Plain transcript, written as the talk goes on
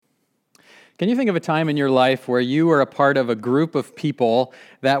Can you think of a time in your life where you were a part of a group of people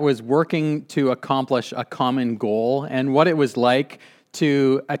that was working to accomplish a common goal, and what it was like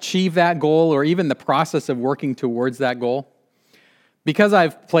to achieve that goal, or even the process of working towards that goal? Because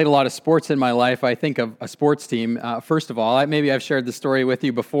I've played a lot of sports in my life, I think of a sports team. First of all, maybe I've shared the story with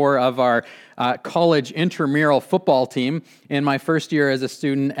you before of our college intramural football team. In my first year as a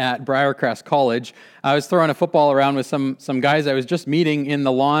student at Briarcrest College, I was throwing a football around with some guys I was just meeting in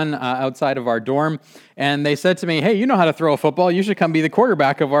the lawn outside of our dorm, and they said to me, "Hey, you know how to throw a football. You should come be the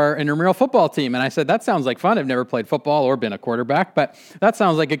quarterback of our intramural football team." And I said, "That sounds like fun. I've never played football or been a quarterback, but that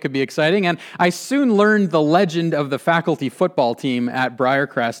sounds like it could be exciting." And I soon learned the legend of the faculty football team at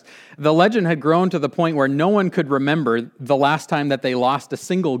Briarcrest. The legend had grown to the point where no one could remember the last time that they lost a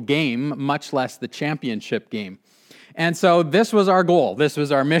single game, much less the championship game. And so this was our goal. This was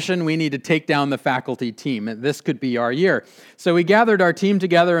our mission. We need to take down the faculty team. This could be our year. So we gathered our team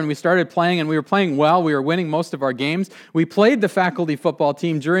together and we started playing, and we were playing well. We were winning most of our games. We played the faculty football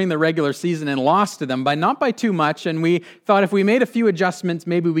team during the regular season and lost to them, not by too much. And we thought if we made a few adjustments,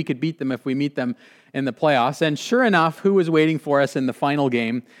 maybe we could beat them if we meet them in the playoffs. And sure enough, who was waiting for us in the final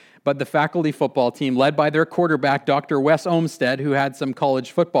game but the faculty football team, led by their quarterback, Dr. Wes Olmsted, who had some college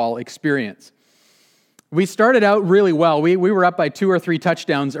football experience. We started out really well. We were up by 2 or 3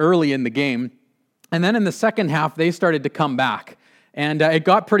 touchdowns early in the game. And then in the second half, they started to come back. And it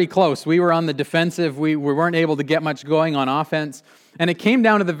got pretty close. We were on the defensive. We weren't able to get much going on offense. And it came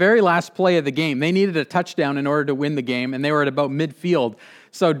down to the very last play of the game. They needed a touchdown in order to win the game, and they were at about midfield.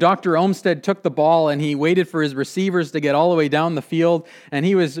 So Dr. Olmsted took the ball, and he waited for his receivers to get all the way down the field, and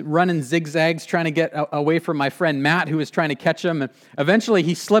he was running zigzags trying to get away from my friend Matt, who was trying to catch him. And eventually,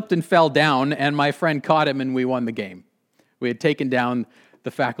 he slipped and fell down, and my friend caught him, and we won the game. We had taken down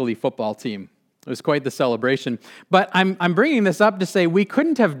the faculty football team. It was quite the celebration. But I'm bringing this up to say we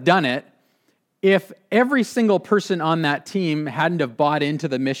couldn't have done it if every single person on that team hadn't have bought into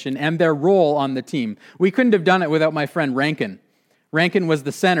the mission and their role on the team. We couldn't have done it without my friend Rankin. Rankin was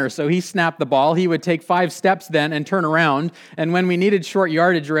the center, so he snapped the ball. He would take 5 steps then and turn around, and when we needed short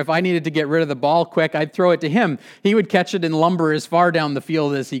yardage or if I needed to get rid of the ball quick, I'd throw it to him. He would catch it and lumber as far down the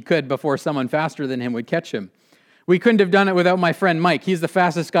field as he could before someone faster than him would catch him. We couldn't have done it without my friend Mike. He's the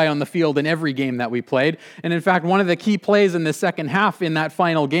fastest guy on the field in every game that we played. And in fact, one of the key plays in the second half in that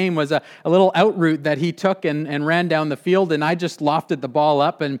final game was a little out route that he took and ran down the field, and I just lofted the ball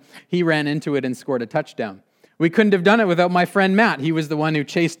up, and he ran into it and scored a touchdown. We couldn't have done it without my friend Matt. He was the one who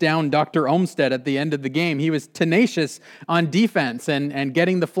chased down Dr. Olmsted at the end of the game. He was tenacious on defense and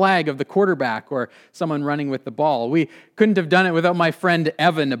getting the flag of the quarterback or someone running with the ball. We couldn't have done it without my friend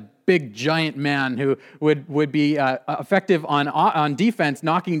Evan, a big giant man who would be effective on defense,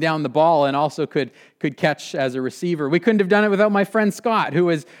 knocking down the ball, and also could catch as a receiver. We couldn't have done it without my friend Scott, who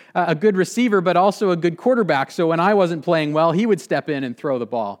was a good receiver but also a good quarterback. So when I wasn't playing well, he would step in and throw the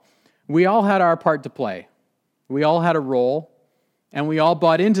ball. We all had our part to play. We all had a role, and we all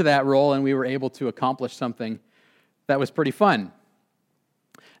bought into that role, and we were able to accomplish something that was pretty fun.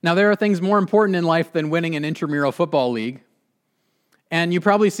 Now, there are things more important in life than winning an intramural football league. And you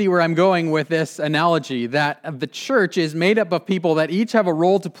probably see where I'm going with this analogy, that the church is made up of people that each have a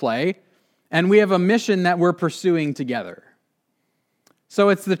role to play, and we have a mission that we're pursuing together. So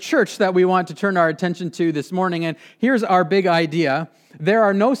it's the church that we want to turn our attention to this morning, and here's our big idea.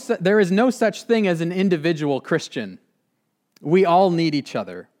 There is no such thing as an individual Christian. We all need each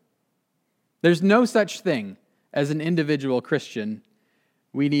other. There's no such thing as an individual Christian.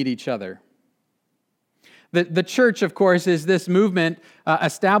 We need each other. The church, of course, is this movement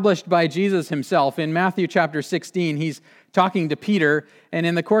established by Jesus himself. In Matthew chapter 16, he's talking to Peter, and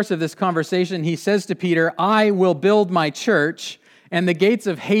in the course of this conversation, he says to Peter, "I will build my church, and the gates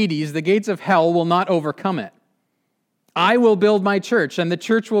of Hades, the gates of hell, will not overcome it. I will build my church, and the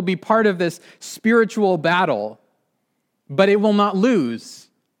church will be part of this spiritual battle, but it will not lose.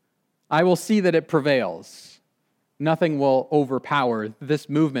 I will see that it prevails. Nothing will overpower this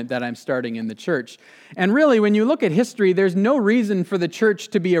movement that I'm starting in the church." And really, when you look at history, there's no reason for the church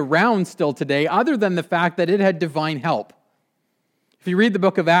to be around still today other than the fact that it had divine help. If you read the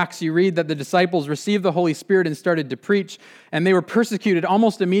book of Acts, you read that the disciples received the Holy Spirit and started to preach, and they were persecuted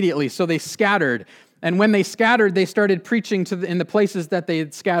almost immediately, so they scattered. And when they scattered, they started preaching in the places that they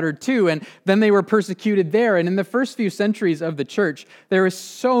had scattered to, and then they were persecuted there. And in the first few centuries of the church, there was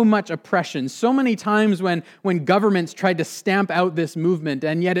so much oppression, so many times when governments tried to stamp out this movement,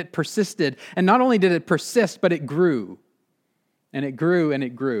 and yet it persisted. And not only did it persist, but it grew. And it grew and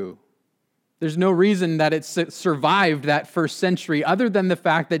it grew. There's no reason that it survived that first century other than the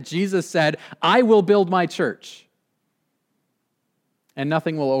fact that Jesus said, "I will build my church, and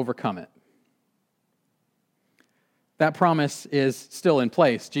nothing will overcome it." that promise is still in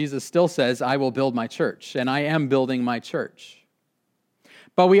place. Jesus still says, I will build my church, and I am building my church.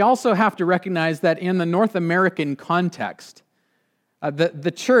 But we also have to recognize that in the North American context,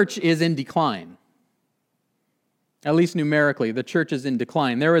 the church is in decline. At least numerically, the church is in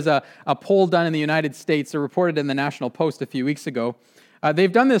decline. There was a poll done in the United States, reported in the National Post a few weeks ago.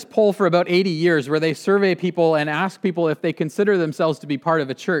 They've done this poll for about 80 years where they survey people and ask people if they consider themselves to be part of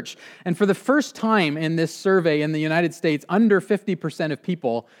a church. And for the first time in this survey in the United States, under 50% of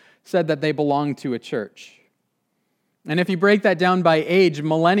people said that they belong to a church. And if you break that down by age,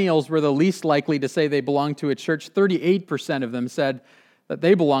 millennials were the least likely to say they belong to a church. 38% of them said that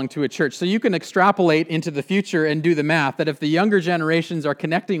they belong to a church. So you can extrapolate into the future and do the math that if the younger generations are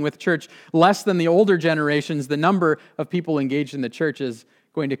connecting with church less than the older generations, the number of people engaged in the church is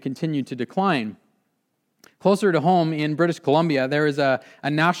going to continue to decline. Closer to home in British Columbia, there is a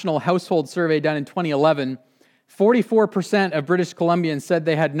national household survey done in 2011. 44% of British Columbians said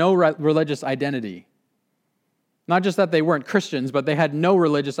they had no religious identity. Not just that they weren't Christians, but they had no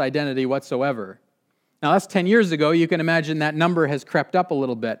religious identity whatsoever. Now, that's 10 years ago. You can imagine that number has crept up a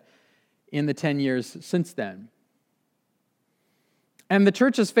little bit in the 10 years since then. And the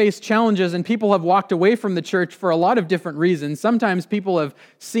church has faced challenges, and people have walked away from the church for a lot of different reasons. Sometimes people have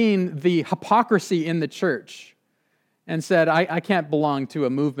seen the hypocrisy in the church and said, I can't belong to a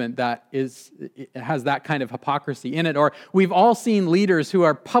movement that has that kind of hypocrisy in it. Or we've all seen leaders who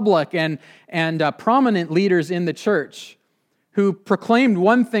are public and prominent leaders in the church who proclaimed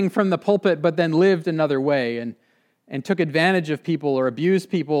one thing from the pulpit but then lived another way and took advantage of people or abused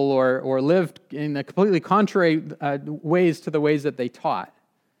people or lived in a completely contrary ways to the ways that they taught.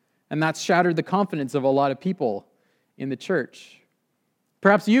 And that's shattered the confidence of a lot of people in the church.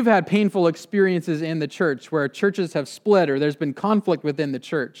 Perhaps you've had painful experiences in the church where churches have split or there's been conflict within the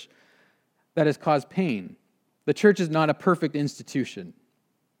church that has caused pain. The church is not a perfect institution.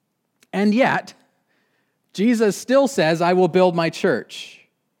 And yet, Jesus still says, I will build my church.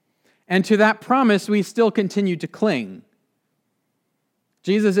 And to that promise, we still continue to cling.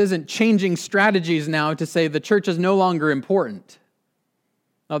 Jesus isn't changing strategies now to say the church is no longer important.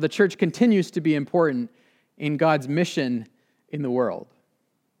 No, the church continues to be important in God's mission in the world.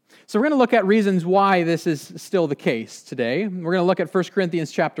 So we're going to look at reasons why this is still the case today. We're going to look at 1 Corinthians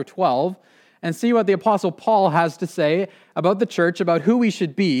chapter 12 and see what the Apostle Paul has to say about the church, about who we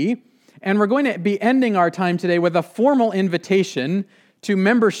should be. And we're going to be ending our time today with a formal invitation to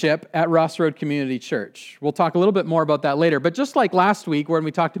membership at Ross Road Community Church. We'll talk a little bit more about that later. But just like last week when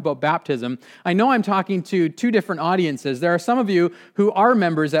we talked about baptism, I know I'm talking to two different audiences. There are some of you who are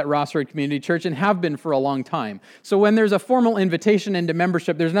members at Ross Road Community Church and have been for a long time. So when there's a formal invitation into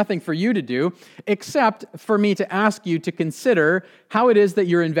membership, there's nothing for you to do except for me to ask you to consider how it is that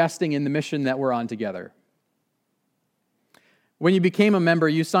you're investing in the mission that we're on together. When you became a member,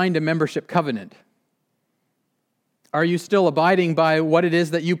 you signed a membership covenant. Are you still abiding by what it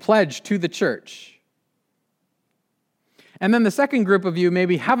is that you pledge to the church? And then the second group of you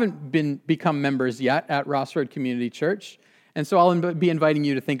maybe haven't become members yet at Ross Road Community Church, and so I'll be inviting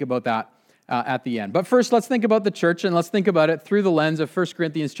you to think about that at the end. But first, let's think about the church, and let's think about it through the lens of 1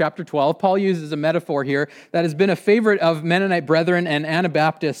 Corinthians chapter 12. Paul uses a metaphor here that has been a favorite of Mennonite brethren and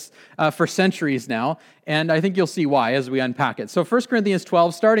Anabaptists for centuries now, and I think you'll see why as we unpack it. So 1 Corinthians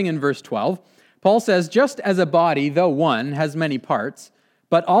 12, starting in verse 12, Paul says, just as a body, though one, has many parts,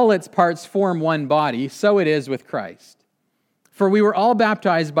 but all its parts form one body, so it is with Christ. For we were all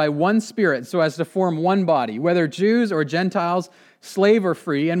baptized by one Spirit so as to form one body, whether Jews or Gentiles, slave or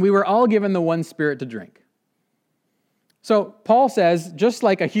free, and we were all given the one Spirit to drink. So Paul says, just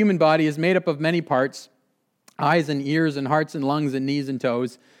like a human body is made up of many parts, eyes and ears and hearts and lungs and knees and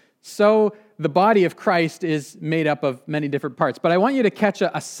toes, so the body of Christ is made up of many different parts. But I want you to catch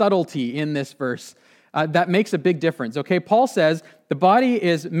a subtlety in this verse that makes a big difference. Okay, Paul says the body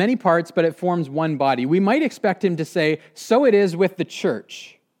is many parts, but it forms one body. We might expect him to say, so it is with the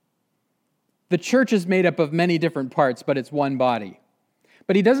church. The church is made up of many different parts, but it's one body.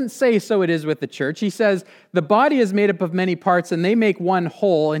 But he doesn't say, so it is with the church. He says, the body is made up of many parts, and they make one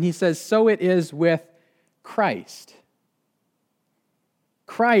whole. And he says, so it is with Christ.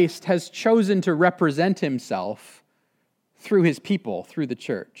 Christ has chosen to represent himself through his people, through the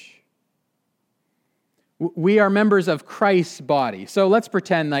church. We are members of Christ's body. So let's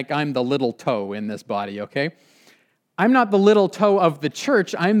pretend like I'm the little toe in this body, okay? I'm not the little toe of the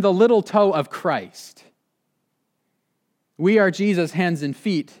church, I'm the little toe of Christ. We are Jesus' hands and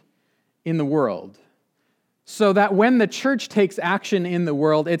feet in the world. So that when the church takes action in the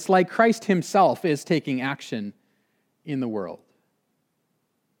world, it's like Christ himself is taking action in the world.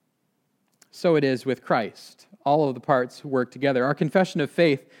 So it is with Christ. All of the parts work together. Our confession of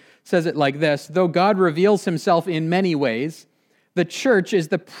faith says it like this: though God reveals himself in many ways, the church is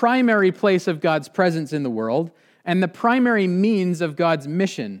the primary place of God's presence in the world and the primary means of God's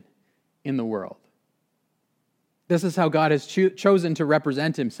mission in the world. This is how God has chosen to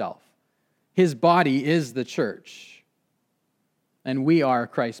represent himself. His body is the church, and we are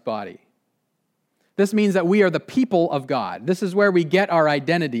Christ's body. This means that we are the people of God. This is where we get our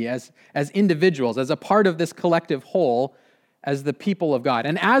identity as individuals, as a part of this collective whole, as the people of God.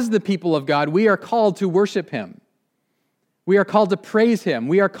 And as the people of God, we are called to worship him. We are called to praise him.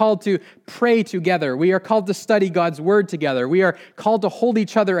 We are called to pray together. We are called to study God's word together. We are called to hold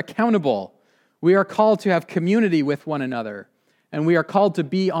each other accountable. We are called to have community with one another. And we are called to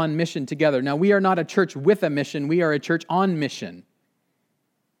be on mission together. Now, we are not a church with a mission. We are a church on mission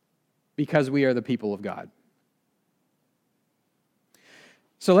because we are the people of God.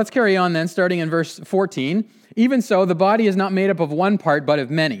 So let's carry on then, starting in verse 14. Even so, the body is not made up of one part, but of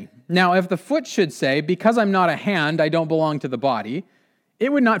many. Now, if the foot should say, because I'm not a hand, I don't belong to the body,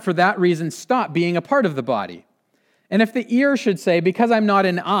 it would not for that reason stop being a part of the body. And if the ear should say, because I'm not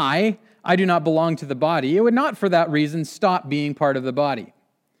an eye, I do not belong to the body, it would not for that reason stop being part of the body.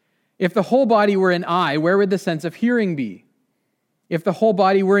 If the whole body were an eye, where would the sense of hearing be? If the whole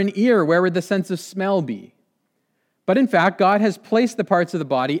body were an ear, where would the sense of smell be? But in fact, God has placed the parts of the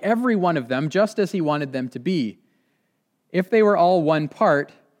body, every one of them, just as he wanted them to be. If they were all one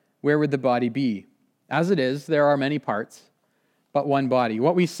part, where would the body be? As it is, there are many parts, but one body.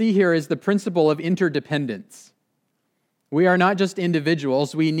 What we see here is the principle of interdependence. We are not just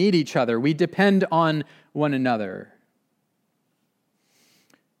individuals, we need each other. We depend on one another.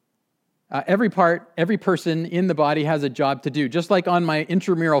 Every person in the body has a job to do. Just like on my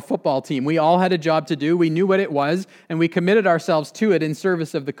intramural football team, we all had a job to do. We knew what it was, and we committed ourselves to it in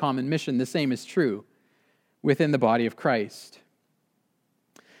service of the common mission. The same is true within the body of Christ.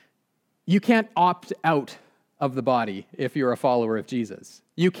 You can't opt out of the body if you're a follower of Jesus.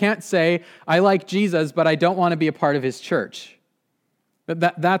 You can't say, I like Jesus, but I don't want to be a part of his church.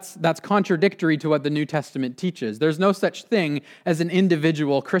 That's contradictory to what the New Testament teaches. There's no such thing as an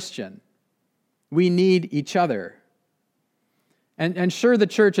individual Christian. We need each other. And sure, the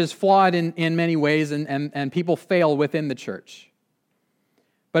church is flawed in many ways, and people fail within the church.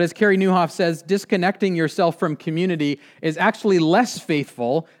 But as Carey Nieuwhof says, disconnecting yourself from community is actually less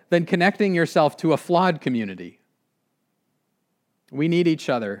faithful than connecting yourself to a flawed community. We need each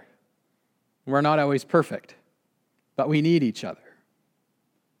other. We're not always perfect, but we need each other.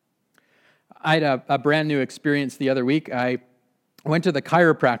 I had a brand new experience the other week. I went to the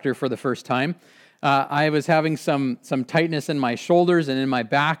chiropractor for the first time. I was having some tightness in my shoulders and in my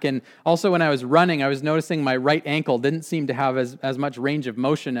back, and also when I was running, I was noticing my right ankle didn't seem to have as much range of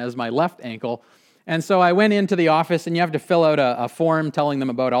motion as my left ankle. And so I went into the office, and you have to fill out a form telling them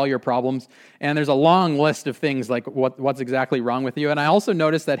about all your problems, and there's a long list of things like what's exactly wrong with you. And I also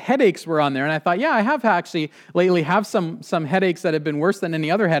noticed that headaches were on there, and I thought, yeah, I have actually lately have some headaches that have been worse than any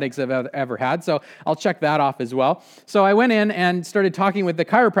other headaches I've ever had, so I'll check that off as well. So I went in and started talking with the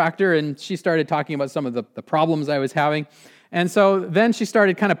chiropractor, and she started talking about some of the problems I was having. And so then she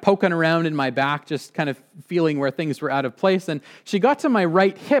started kind of poking around in my back, just kind of feeling where things were out of place. And she got to my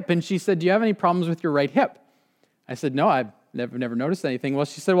right hip, and she said, do you have any problems with your right hip? I said, no, I've never noticed anything. Well,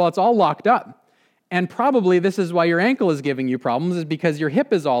 she said, well, it's all locked up. And probably this is why your ankle is giving you problems, is because your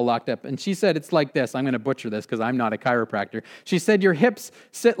hip is all locked up. And she said, it's like this. I'm going to butcher this because I'm not a chiropractor. She said, your hips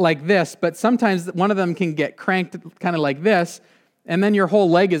sit like this, but sometimes one of them can get cranked kind of like this, and then your whole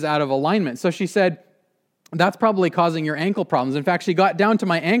leg is out of alignment. So she said, that's probably causing your ankle problems. In fact, she got down to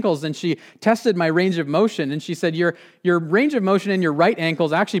my ankles and she tested my range of motion, and she said, your range of motion in your right ankle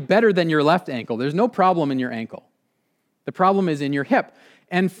is actually better than your left ankle. There's no problem in your ankle. The problem is in your hip.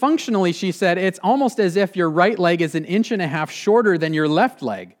 And functionally, she said, it's almost as if your right leg is 1.5 inches shorter than your left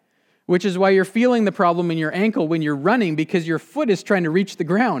leg, which is why you're feeling the problem in your ankle when you're running, because your foot is trying to reach the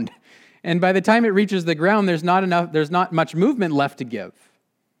ground. And by the time it reaches the ground, there's not much movement left to give.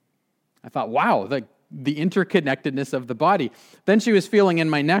 I thought, wow, the interconnectedness of the body. Then she was feeling in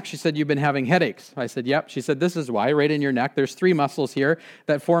my neck. She said, you've been having headaches. I said, yep. She said, this is why, right in your neck. There's 3 muscles here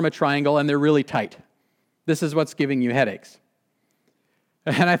that form a triangle, and they're really tight. This is what's giving you headaches.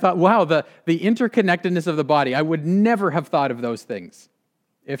 And I thought, wow, the interconnectedness of the body. I would never have thought of those things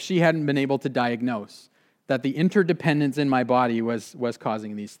if she hadn't been able to diagnose that the interdependence in my body was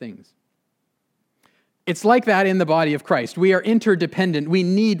causing these things. It's like that in the body of Christ. We are interdependent. We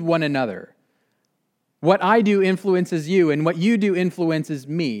need one another. What I do influences you, and what you do influences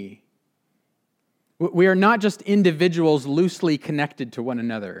me. We are not just individuals loosely connected to one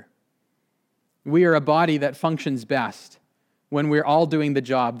another. We are a body that functions best when we're all doing the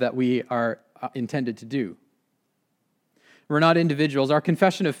job that we are intended to do. We're not individuals. Our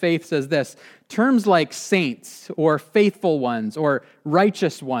confession of faith says this: terms like saints or faithful ones or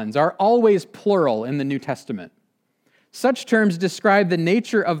righteous ones are always plural in the New Testament. Such terms describe the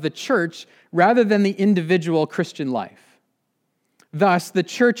nature of the church rather than the individual Christian life. Thus, the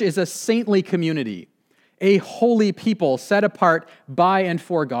church is a saintly community, a holy people set apart by and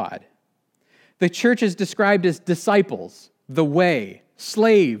for God. The church is described as disciples, the way,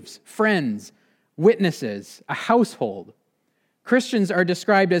 slaves, friends, witnesses, a household. Christians are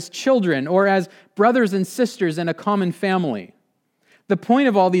described as children or as brothers and sisters in a common family. The point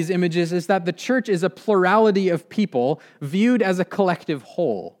of all these images is that the church is a plurality of people viewed as a collective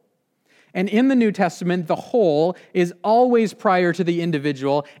whole. And in the New Testament, the whole is always prior to the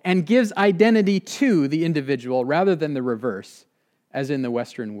individual and gives identity to the individual rather than the reverse, as in the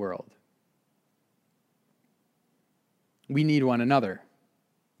Western world. We need one another.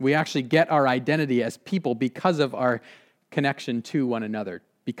 We actually get our identity as people because of our connection to one another,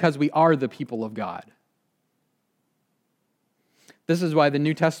 because we are the people of God. This is why the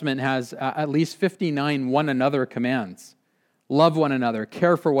New Testament has at least 59 one another commands. Love one another,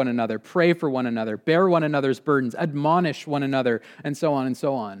 care for one another, pray for one another, bear one another's burdens, admonish one another, and so on and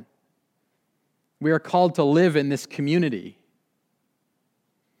so on. We are called to live in this community.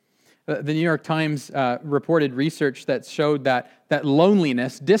 The New York Times reported research that showed that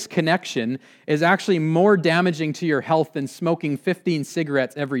loneliness, disconnection, is actually more damaging to your health than smoking 15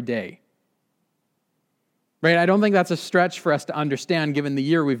 cigarettes every day. Right? I don't think that's a stretch for us to understand given the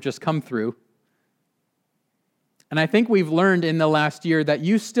year we've just come through. And I think we've learned in the last year that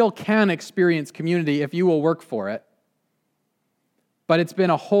you still can experience community if you will work for it. But it's been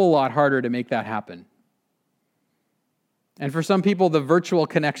a whole lot harder to make that happen. And for some people, the virtual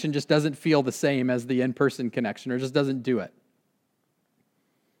connection just doesn't feel the same as the in-person connection, or just doesn't do it.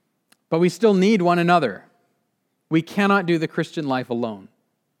 But we still need one another. We cannot do the Christian life alone.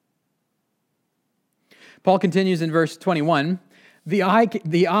 Paul continues in verse 21, the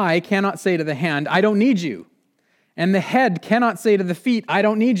eye cannot say to the hand, I don't need you. And the head cannot say to the feet, I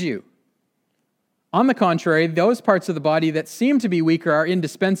don't need you. On the contrary, those parts of the body that seem to be weaker are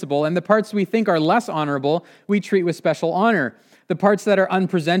indispensable, and the parts we think are less honorable, we treat with special honor. The parts that are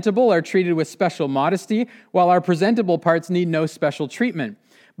unpresentable are treated with special modesty, while our presentable parts need no special treatment.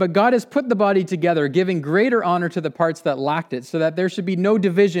 But God has put the body together, giving greater honor to the parts that lacked it, so that there should be no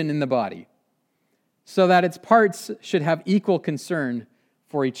division in the body, so that its parts should have equal concern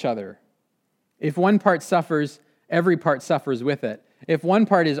for each other. If one part suffers, every part suffers with it. If one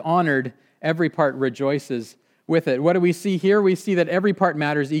part is honored, every part rejoices with it. What do we see here? We see that every part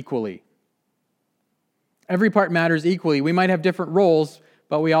matters equally. Every part matters equally. We might have different roles,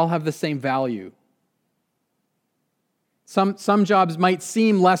 but we all have the same value. Some jobs might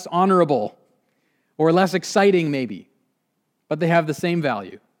seem less honorable or less exciting maybe, but they have the same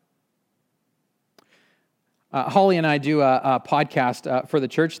value. Holly and I do a podcast for the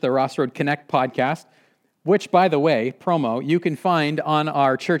church, the Ross Road Connect podcast, which, by the way, promo, you can find on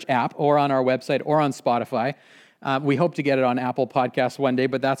our church app or on our website or on Spotify. We hope to get it on Apple Podcasts one day,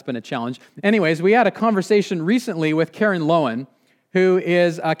 but that's been a challenge. Anyways, we had a conversation recently with Karen Lowen, who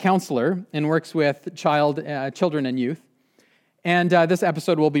is a counselor and works with children and youth. And this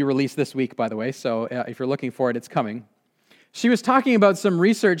episode will be released this week, by the way, so if you're looking for it, it's coming. She was talking about some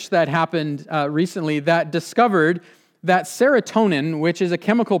research that happened recently that discovered that serotonin, which is a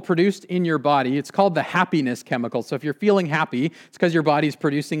chemical produced in your body, it's called the happiness chemical. So if you're feeling happy, it's because your body's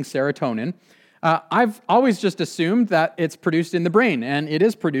producing serotonin. I've always just assumed that it's produced in the brain, and it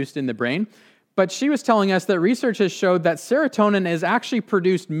is produced in the brain. But she was telling us that research has showed that serotonin is actually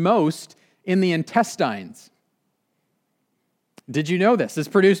produced most in the intestines. Did you know this? It's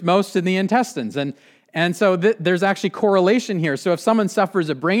produced most in the intestines. And so there's actually correlation here. So if someone suffers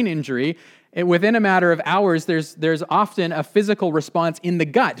a brain injury, within a matter of hours, there's often a physical response in the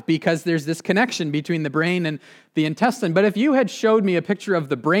gut because there's this connection between the brain and the intestine. But if you had showed me a picture of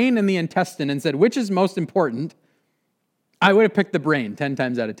the brain and the intestine and said, which is most important, I would have picked the brain 10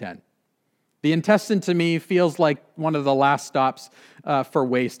 times out of 10. The intestine to me feels like one of the last stops for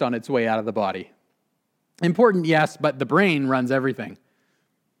waste on its way out of the body. Important, yes, but the brain runs everything.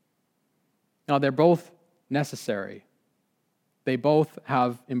 Now, they're both necessary. They both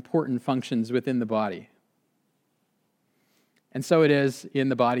have important functions within the body. And so it is in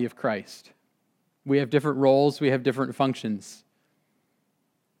the body of Christ. We have different roles, we have different functions.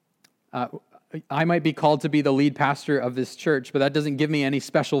 I might be called to be the lead pastor of this church, but that doesn't give me any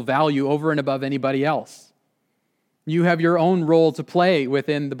special value over and above anybody else. You have your own role to play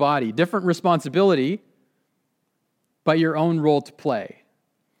within the body. Different responsibility, but your own role to play.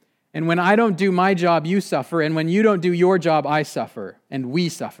 And when I don't do my job, you suffer. And when you don't do your job, I suffer. And we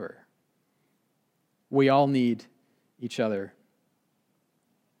suffer. We all need each other.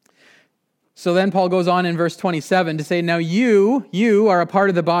 So then Paul goes on in verse 27 to say, now you are a part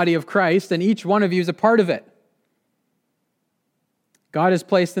of the body of Christ, and each one of you is a part of it. God has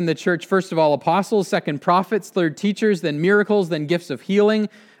placed in the church, first of all, apostles, second, prophets, third, teachers, then miracles, then gifts of healing,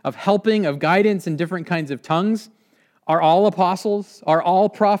 of helping, of guidance, and different kinds of tongues. Are all apostles? Are all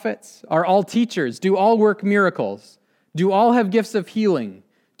prophets? Are all teachers? Do all work miracles? Do all have gifts of healing?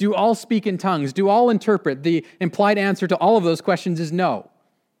 Do all speak in tongues? Do all interpret? The implied answer to all of those questions is no.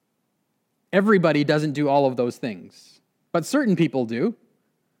 Everybody doesn't do all of those things, but certain people do.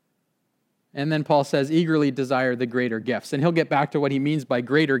 And then Paul says, eagerly desire the greater gifts. And he'll get back to what he means by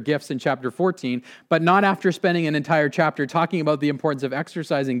greater gifts in chapter 14, but not after spending an entire chapter talking about the importance of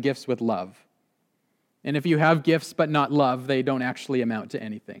exercising gifts with love. And if you have gifts but not love, they don't actually amount to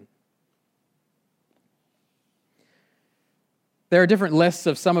anything. There are different lists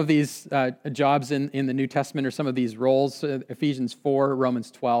of some of these jobs in the New Testament, or some of these roles, Ephesians 4,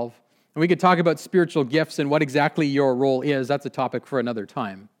 Romans 12. And we could talk about spiritual gifts and what exactly your role is. That's a topic for another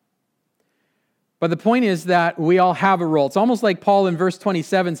time. But the point is that we all have a role. It's almost like Paul in verse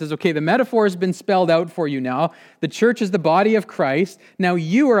 27 says, okay, the metaphor has been spelled out for you now. The church is the body of Christ. Now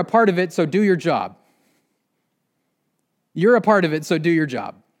you are a part of it, so do your job. You're a part of it, so do your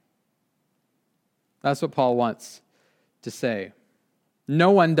job. That's what Paul wants to say.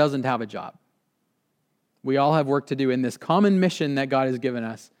 No one doesn't have a job. We all have work to do in this common mission that God has given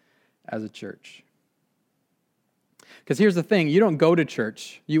us as a church. Because here's the thing, you don't go to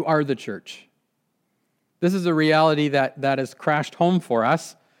church, you are the church. This is a reality that has crashed home for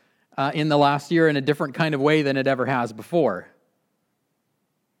us in the last year in a different kind of way than it ever has before.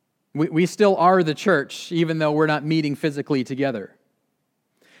 We still are the church, even though we're not meeting physically together.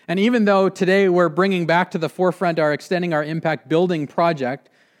 And even though today we're bringing back to the forefront our Extending Our Impact building project,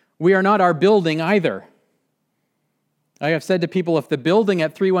 we are not our building either. I have said to people, if the building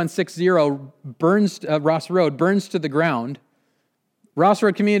at 3160 Ross Road burns to the ground, Ross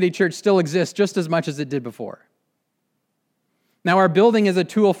Road Community Church still exists just as much as it did before. Now, our building is a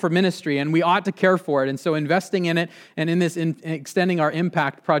tool for ministry, and we ought to care for it, and so investing in it and in this Extending Our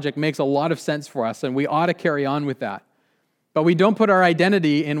Impact project makes a lot of sense for us, and we ought to carry on with that. But we don't put our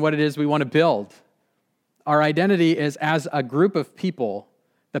identity in what it is we want to build. Our identity is as a group of people,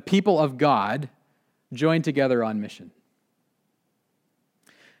 the people of God, joined together on mission.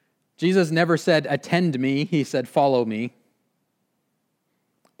 Jesus never said, attend me. He said, follow me.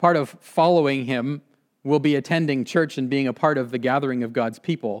 Part of following him will be attending church and being a part of the gathering of God's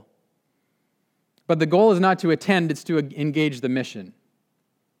people. But the goal is not to attend, it's to engage the mission.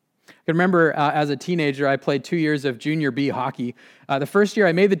 I can remember as a teenager, I played 2 years of junior B hockey. The first year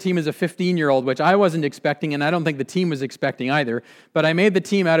I made the team as a 15-year-old, which I wasn't expecting, and I don't think the team was expecting either. But I made the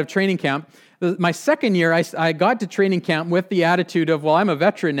team out of training camp. My second year, I got to training camp with the attitude of, well, I'm a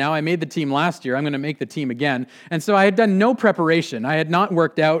veteran now. I made the team last year. I'm going to make the team again. And so I had done no preparation. I had not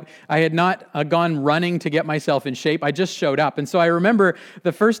worked out. I had not gone running to get myself in shape. I just showed up. And so I remember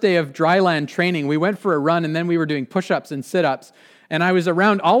the first day of dryland training, we went for a run, and then we were doing push-ups and sit-ups. And I was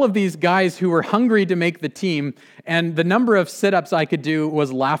around all of these guys who were hungry to make the team, and the number of sit-ups I could do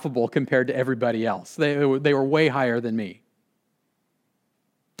was laughable compared to everybody else. They were way higher than me.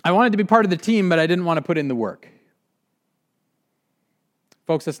 I wanted to be part of the team, but I didn't want to put in the work.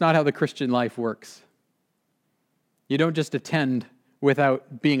 Folks, that's not how the Christian life works. You don't just attend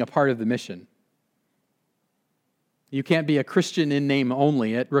without being a part of the mission. You can't be a Christian in name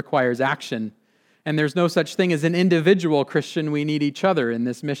only. It requires action. And there's no such thing as an individual Christian. We need each other in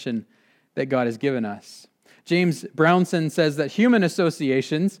this mission that God has given us. James Brownson says that human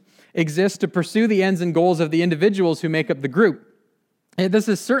associations exist to pursue the ends and goals of the individuals who make up the group. And this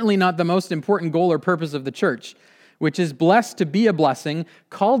is certainly not the most important goal or purpose of the church, which is blessed to be a blessing,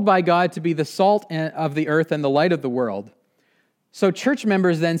 called by God to be the salt of the earth and the light of the world. So church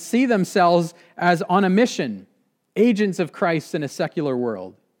members then see themselves as on a mission, agents of Christ in a secular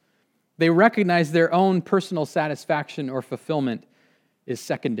world. They recognize their own personal satisfaction or fulfillment is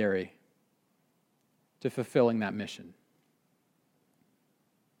secondary to fulfilling that mission.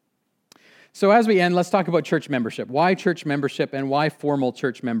 So as we end, let's talk about church membership. Why church membership and why formal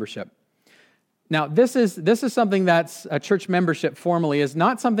church membership? Now, this is something that's a church membership formally is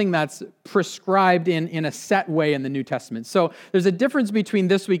not something that's prescribed in a set way in the New Testament. So there's a difference between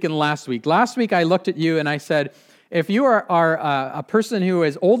this week and last week. Last week, I looked at you and I said, if you are a person who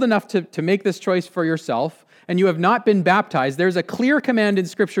is old enough to make this choice for yourself, and you have not been baptized, there's a clear command in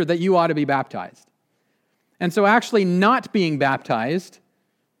Scripture that you ought to be baptized. And so actually not being baptized,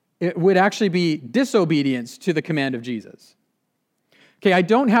 it would actually be disobedience to the command of Jesus. Okay, I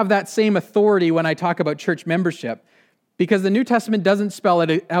don't have that same authority when I talk about church membership, because the New Testament doesn't spell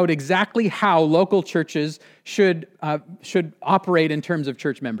it out exactly how local churches should operate in terms of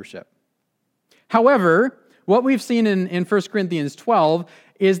church membership. However, what we've seen in 1 Corinthians 12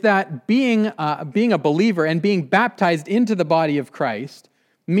 is that being a believer and being baptized into the body of Christ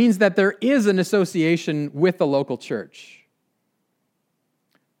means that there is an association with the local church.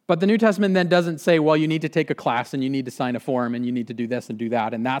 But the New Testament then doesn't say, well, you need to take a class and you need to sign a form and you need to do this and do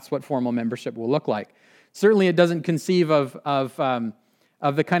that, and that's what formal membership will look like. Certainly it doesn't conceive of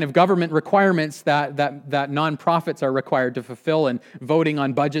the kind of government requirements that nonprofits are required to fulfill, and voting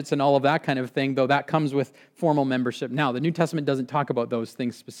on budgets and all of that kind of thing, though that comes with formal membership. Now, the New Testament doesn't talk about those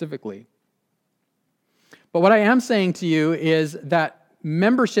things specifically. But what I am saying to you is that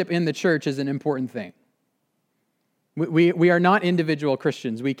membership in the church is an important thing. We are not individual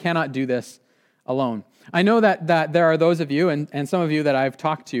Christians. We cannot do this alone. I know that there are those of you, and some of you that I've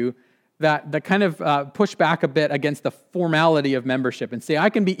talked to, that kind of push back a bit against the formality of membership and say, I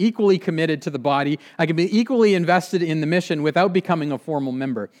can be equally committed to the body, I can be equally invested in the mission without becoming a formal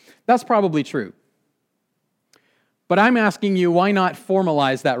member. That's probably true. But I'm asking you, why not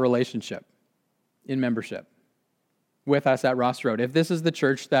formalize that relationship in membership with us at Ross Road, if this is the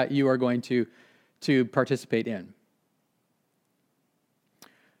church that you are going to participate in?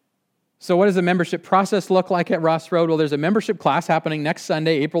 So what does the membership process look like at Ross Road? Well, there's a membership class happening next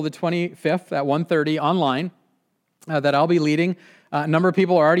Sunday, April the 25th at 1:30 online that I'll be leading. A number of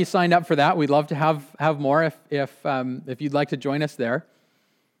people are already signed up for that. We'd love to have more if you'd like to join us there.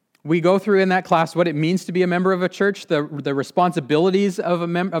 We go through in that class what it means to be a member of a church, the responsibilities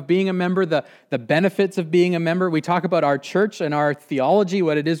of being a member, the benefits of being a member. We talk about our church and our theology,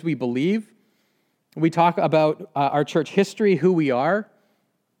 what it is we believe. We talk about our church history, who we are.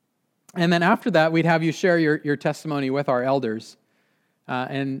 And then after that, we'd have you share your testimony with our elders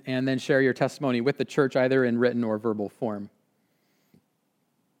and then share your testimony with the church, either in written or verbal form.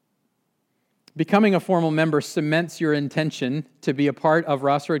 Becoming a formal member cements your intention to be a part of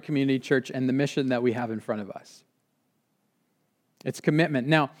Ross Road Community Church and the mission that we have in front of us. It's commitment.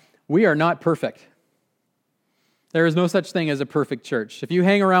 Now, we are not perfect. There is no such thing as a perfect church. If you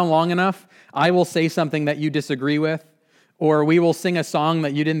hang around long enough, I will say something that you disagree with, or we will sing a song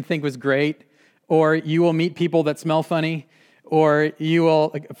that you didn't think was great, or you will meet people that smell funny, or you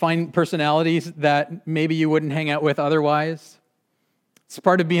will find personalities that maybe you wouldn't hang out with otherwise. It's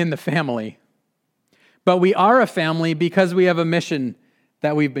part of being the family. But we are a family because we have a mission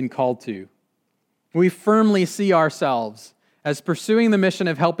that we've been called to. We firmly see ourselves as pursuing the mission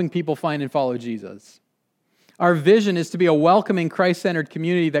of helping people find and follow Jesus. Our vision is to be a welcoming, Christ-centered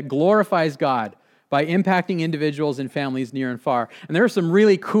community that glorifies God by impacting individuals and families near and far. And there are some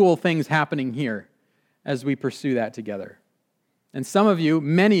really cool things happening here as we pursue that together. And some of you,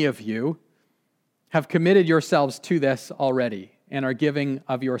 many of you, have committed yourselves to this already and are giving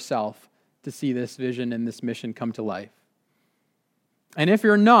of yourself to see this vision and this mission come to life. And if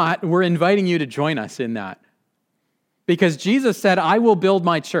you're not, we're inviting you to join us in that. Because Jesus said, I will build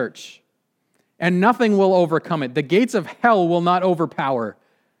my church, and nothing will overcome it. The gates of hell will not overpower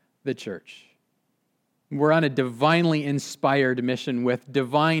the church. We're on a divinely inspired mission with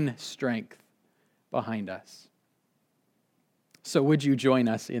divine strength behind us. So would you join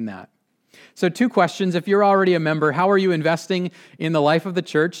us in that? So 2 questions. If you're already a member, how are you investing in the life of the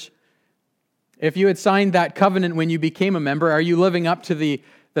church? If you had signed that covenant when you became a member, are you living up to the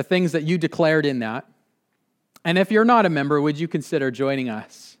things that you declared in that? And if you're not a member, would you consider joining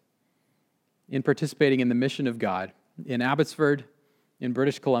us in participating in the mission of God in Abbotsford, in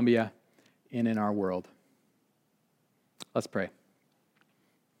British Columbia, and in our world? Let's pray.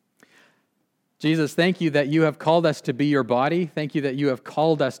 Jesus, thank you that you have called us to be your body. Thank you that you have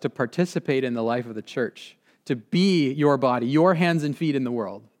called us to participate in the life of the church, to be your body, your hands and feet in the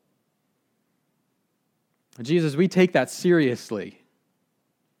world. Jesus, we take that seriously.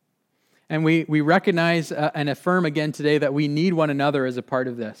 And we recognize and affirm again today that we need one another as a part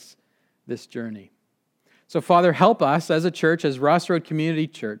of this journey. So, Father, help us as a church, as Ross Road Community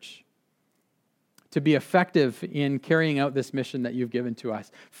Church, to be effective in carrying out this mission that you've given to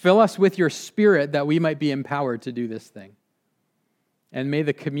us. Fill us with your Spirit that we might be empowered to do this thing. And may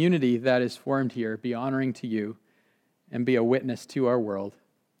the community that is formed here be honoring to you and be a witness to our world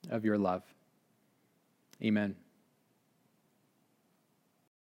of your love. Amen.